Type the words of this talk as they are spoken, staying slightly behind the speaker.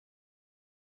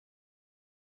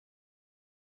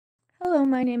Hello,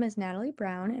 my name is Natalie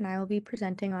Brown, and I will be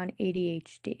presenting on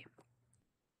ADHD.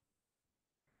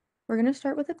 We're going to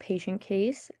start with a patient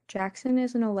case. Jackson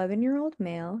is an 11-year-old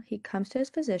male. He comes to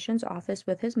his physician's office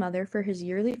with his mother for his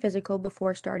yearly physical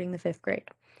before starting the 5th grade.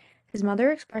 His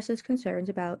mother expresses concerns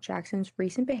about Jackson's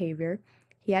recent behavior.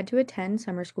 He had to attend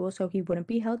summer school so he wouldn't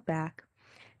be held back.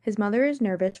 His mother is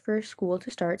nervous for school to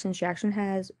start since Jackson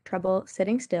has trouble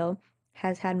sitting still,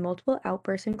 has had multiple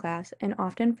outbursts in class, and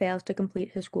often fails to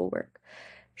complete his schoolwork.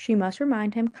 She must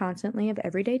remind him constantly of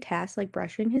everyday tasks like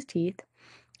brushing his teeth,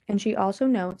 and she also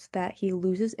notes that he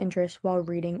loses interest while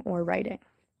reading or writing.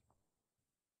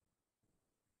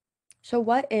 So,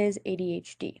 what is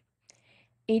ADHD?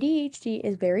 ADHD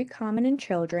is very common in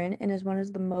children and is one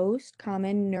of the most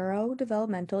common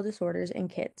neurodevelopmental disorders in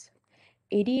kids.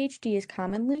 ADHD is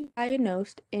commonly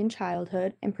diagnosed in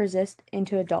childhood and persists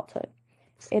into adulthood.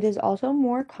 It is also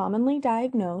more commonly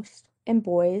diagnosed in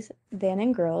boys than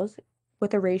in girls,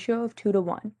 with a ratio of 2 to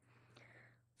 1.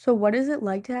 So, what is it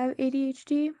like to have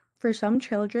ADHD? For some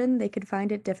children, they could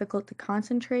find it difficult to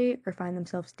concentrate or find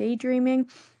themselves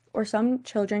daydreaming, or some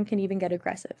children can even get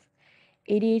aggressive.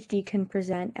 ADHD can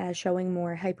present as showing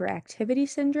more hyperactivity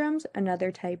syndromes,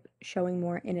 another type showing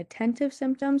more inattentive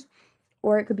symptoms,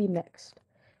 or it could be mixed.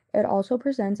 It also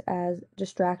presents as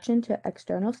distraction to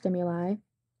external stimuli,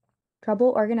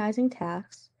 trouble organizing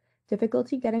tasks,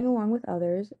 difficulty getting along with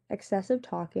others, excessive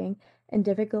talking, and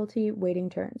difficulty waiting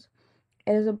turns.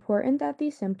 It is important that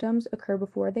these symptoms occur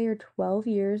before they are 12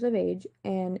 years of age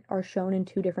and are shown in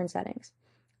 2 different settings,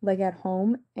 like at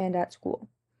home and at school.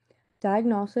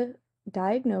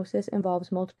 Diagnosis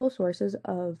involves multiple sources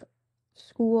of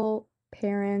school,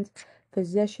 parents,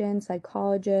 physicians,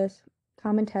 psychologists.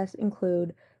 Common tests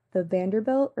include the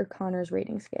Vanderbilt or Conners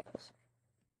rating scales.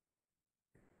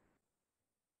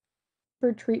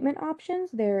 For treatment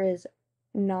options, there is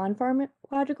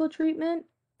non-pharmacological treatment,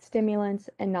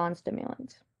 stimulants, and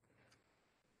non-stimulants.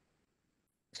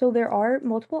 So there are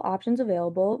multiple options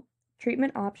available.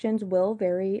 Treatment options will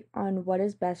vary on what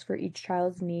is best for each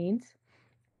child's needs.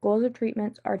 Goals of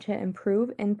treatments are to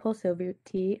improve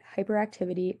impulsivity,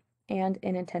 hyperactivity, and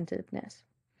inattentiveness.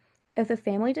 If the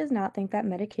family does not think that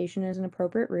medication is an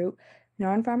appropriate route,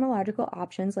 non-pharmacological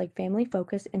options like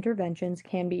family-focused interventions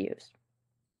can be used.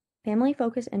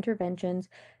 Family-focused interventions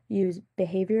use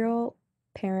behavioral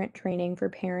parent training for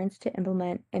parents to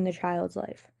implement in the child's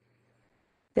life.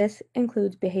 This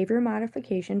includes behavior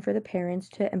modification for the parents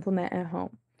to implement at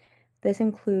home. This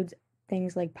includes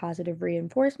things like positive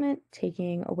reinforcement,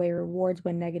 taking away rewards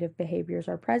when negative behaviors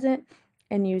are present,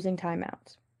 and using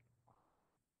timeouts.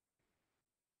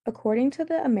 According to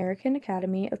the American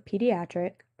Academy of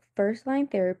Pediatrics, first-line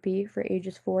therapy for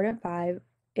ages 4 to 5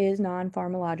 is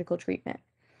non-pharmacological treatment.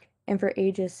 And for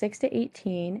ages 6 to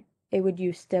 18, it would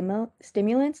use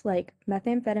stimulants like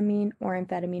methamphetamine or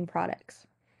amphetamine products.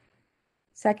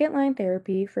 Second-line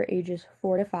therapy for ages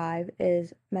 4 to 5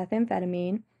 is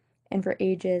methamphetamine, and for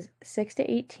ages 6 to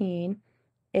 18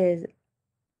 is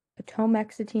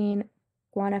atomoxetine,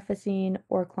 guanfacine,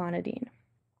 or clonidine.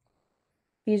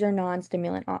 These are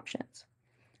non-stimulant options.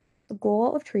 The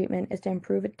goal of treatment is to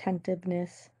improve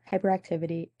attentiveness,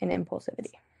 hyperactivity, and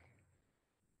impulsivity.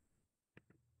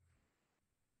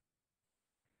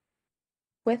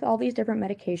 With all these different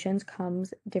medications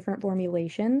comes different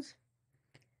formulations.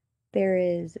 There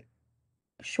is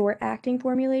short-acting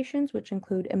formulations, which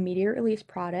include immediate-release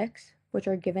products, which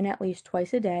are given at least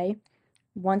twice a day,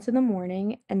 once in the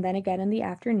morning, and then again in the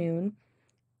afternoon.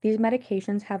 These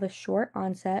medications have a short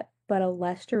onset but a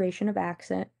less duration of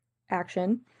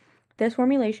action. This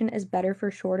formulation is better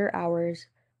for shorter hours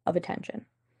of attention.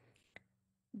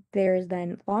 There's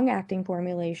then long-acting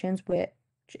formulations, which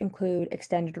include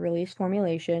extended-release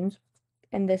formulations,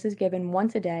 and this is given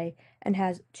once a day and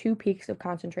has 2 peaks of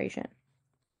concentration.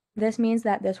 This means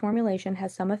that this formulation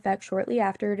has some effect shortly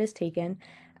after it is taken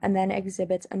and then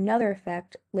exhibits another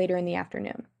effect later in the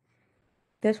afternoon.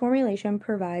 This formulation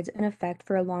provides an effect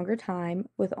for a longer time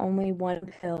with only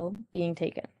 1 pill being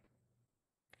taken.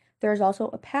 There is also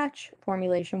a patch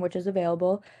formulation which is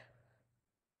available.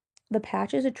 The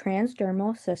patch is a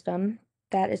transdermal system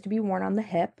that is to be worn on the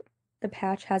hip. The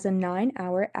patch has a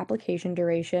 9-hour application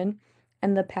duration,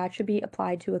 and the patch should be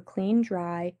applied to a clean,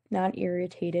 dry,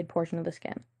 non-irritated portion of the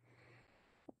skin.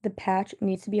 The patch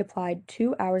needs to be applied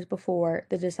 2 hours before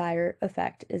the desired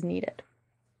effect is needed.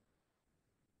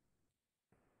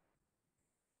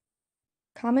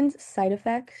 Common side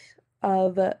effects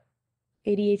of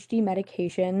ADHD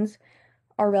medications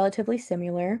are relatively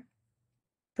similar.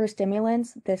 For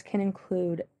stimulants, this can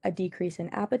include a decrease in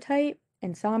appetite,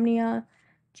 insomnia,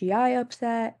 GI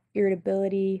upset,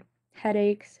 irritability,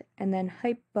 headaches, and then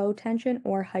hypotension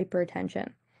or hypertension.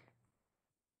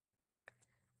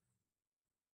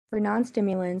 For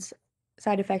non-stimulants,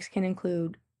 side effects can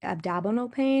include abdominal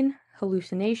pain,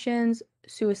 hallucinations,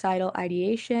 suicidal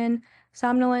ideation,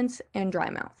 somnolence, and dry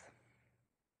mouth.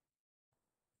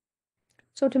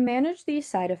 So to manage these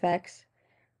side effects,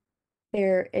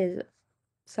 there is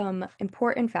some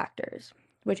important factors,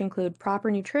 which include proper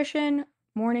nutrition,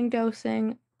 morning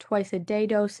dosing, twice a day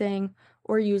dosing,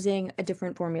 or using a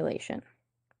different formulation.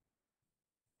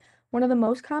 One of the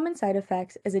most common side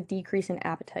effects is a decrease in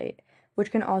appetite,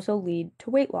 which can also lead to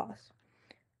weight loss.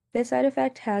 This side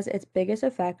effect has its biggest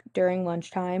effect during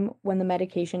lunchtime when the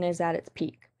medication is at its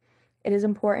peak. It is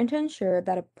important to ensure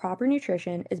that a proper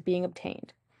nutrition is being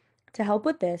obtained. To help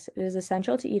with this, it is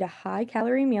essential to eat a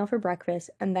high-calorie meal for breakfast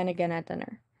and then again at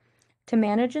dinner. To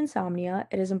manage insomnia,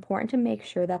 it is important to make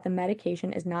sure that the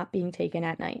medication is not being taken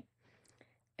at night.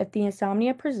 If the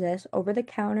insomnia persists,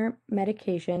 over-the-counter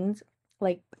medications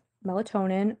like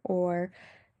melatonin or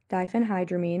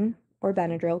diphenhydramine or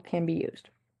Benadryl can be used.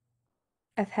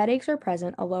 If headaches are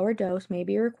present, a lower dose may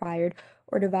be required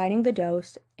or dividing the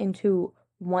dose into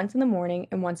once in the morning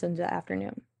and once in the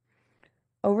afternoon.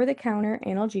 Over-the-counter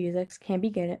analgesics can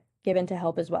be given to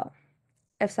help as well.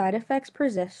 If side effects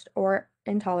persist or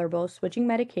intolerable, switching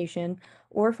medication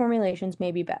or formulations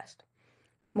may be best.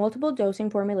 Multiple dosing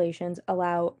formulations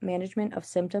allow management of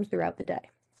symptoms throughout the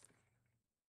day.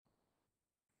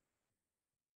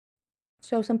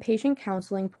 So some patient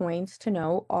counseling points to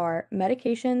know are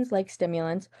medications like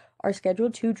stimulants are Schedule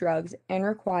II drugs and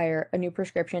require a new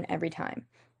prescription every time.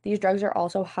 These drugs are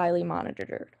also highly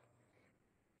monitored.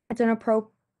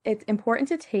 It's important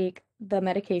to take the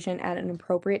medication at an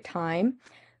appropriate time.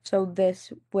 So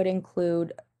this would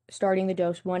include starting the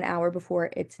dose 1 hour before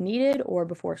it's needed or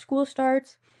before school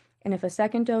starts. And if a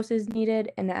second dose is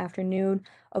needed in the afternoon,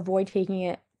 avoid taking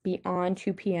it beyond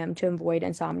 2 p.m. to avoid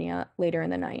insomnia later in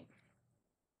the night.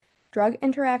 Drug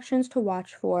interactions to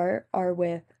watch for are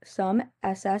with some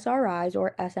SSRIs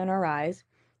or SNRIs,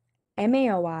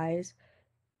 MAOIs,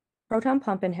 proton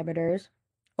pump inhibitors,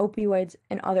 opioids,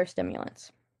 and other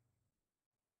stimulants.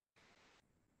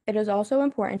 It is also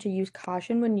important to use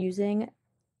caution when using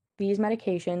these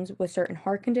medications with certain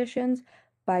heart conditions,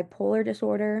 bipolar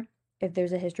disorder, if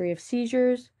there's a history of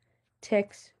seizures,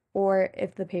 tics, or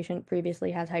if the patient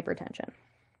previously has hypertension.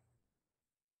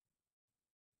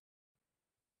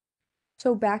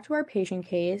 So back to our patient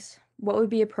case, what would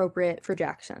be appropriate for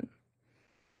Jackson?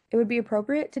 It would be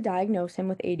appropriate to diagnose him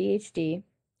with ADHD,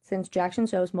 since Jackson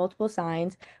shows multiple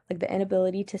signs like the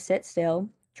inability to sit still,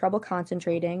 trouble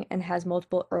concentrating, and has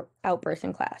multiple outbursts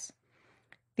in class.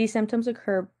 These symptoms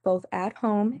occur both at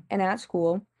home and at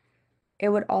school. It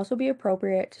would also be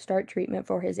appropriate to start treatment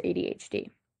for his ADHD.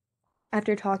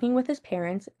 After talking with his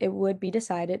parents, it would be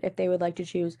decided if they would like to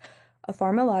choose a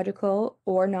pharmacological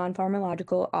or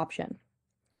non-pharmacological option.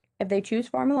 If they choose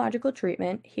pharmacological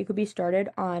treatment, he could be started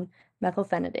on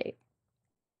methylphenidate.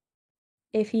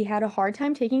 If he had a hard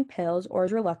time taking pills or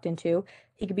is reluctant to,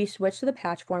 he could be switched to the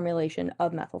patch formulation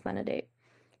of methylphenidate.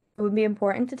 It would be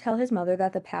important to tell his mother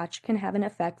that the patch can have an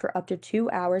effect for up to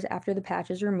 2 hours after the patch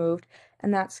is removed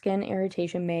and that skin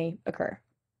irritation may occur.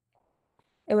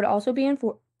 It would also be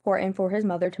important for his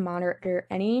mother to monitor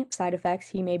any side effects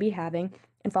he may be having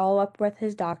and follow up with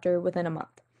his doctor within a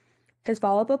month. His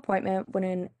follow-up appointment would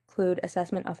include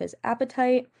assessment of his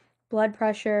appetite, blood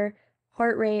pressure,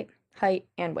 heart rate, height,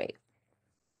 and weight.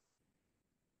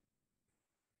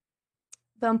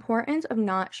 The importance of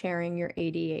not sharing your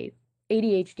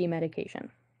ADHD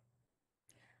medication.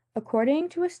 According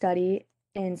to a study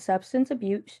in Substance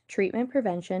Abuse Treatment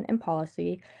Prevention and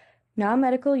Policy,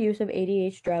 non-medical use of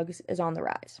ADHD drugs is on the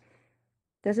rise.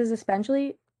 This is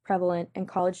especially prevalent in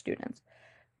college students.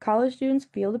 College students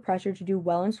feel the pressure to do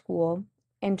well in school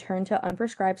and turn to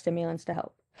unprescribed stimulants to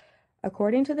help.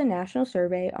 According to the National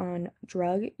Survey on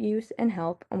Drug Use and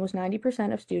Health, almost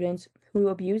 90% of students who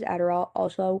abuse Adderall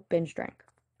also binge drink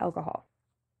alcohol.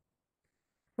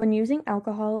 When using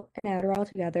alcohol and Adderall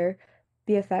together,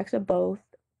 the effects of both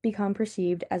become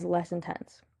perceived as less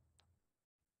intense.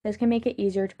 This can make it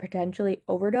easier to potentially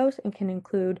overdose and can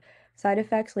include side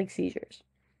effects like seizures.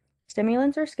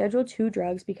 Stimulants are Schedule II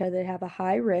drugs because they have a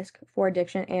high risk for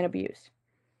addiction and abuse.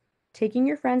 Taking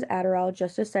your friend's Adderall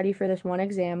just to study for this one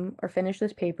exam or finish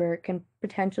this paper can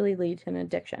potentially lead to an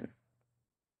addiction.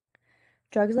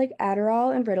 Drugs like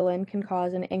Adderall and Ritalin can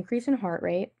cause an increase in heart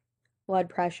rate, blood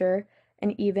pressure,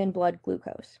 and even blood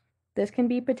glucose. This can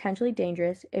be potentially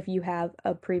dangerous if you have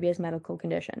a previous medical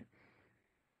condition.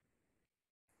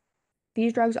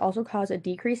 These drugs also cause a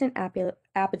decrease in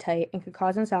appetite and could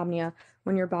cause insomnia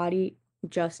when your body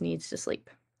just needs to sleep.